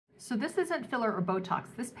So this isn't filler or Botox.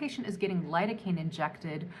 This patient is getting lidocaine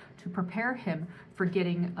injected to prepare him for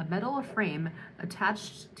getting a metal frame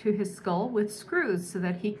attached to his skull with screws so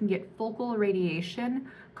that he can get focal radiation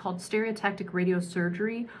called stereotactic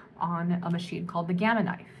radiosurgery on a machine called the Gamma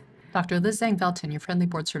Knife. Dr. Liz Zhang-Velten, your friendly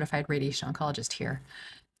board-certified radiation oncologist here.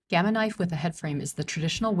 Gamma knife with a head frame is the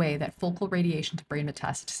traditional way that focal radiation to brain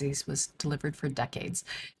metastases was delivered for decades.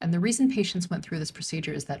 And the reason patients went through this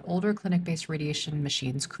procedure is that older clinic-based radiation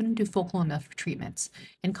machines couldn't do focal enough treatments.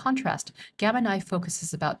 In contrast, Gamma knife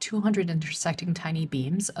focuses about 200 intersecting tiny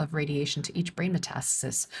beams of radiation to each brain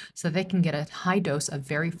metastasis so they can get a high dose of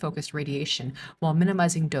very focused radiation while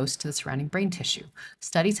minimizing dose to the surrounding brain tissue.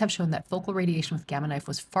 Studies have shown that focal radiation with Gamma knife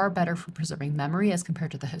was far better for preserving memory as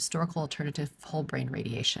compared to the historical alternative whole brain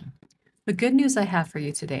radiation. The good news I have for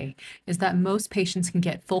you today is that most patients can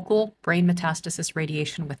get focal brain metastasis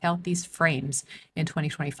radiation without these frames in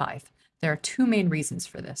 2025. There are two main reasons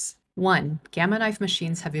for this. One, Gamma knife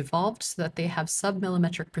machines have evolved so that they have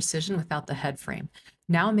submillimetric precision without the head frame.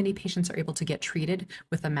 Now many patients are able to get treated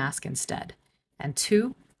with a mask instead. And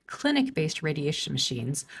two, clinic-based radiation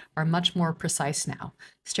machines are much more precise now.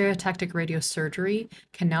 Stereotactic radiosurgery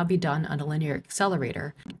can now be done on a linear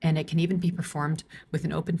accelerator, and it can even be performed with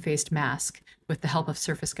an open-faced mask with the help of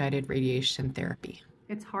surface-guided radiation therapy.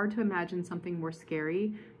 It's hard to imagine something more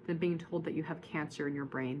scary than being told that you have cancer in your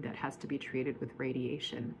brain that has to be treated with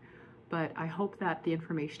radiation. But I hope that the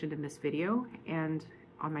information in this video and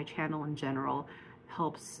on my channel in general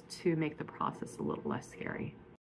helps to make the process a little less scary.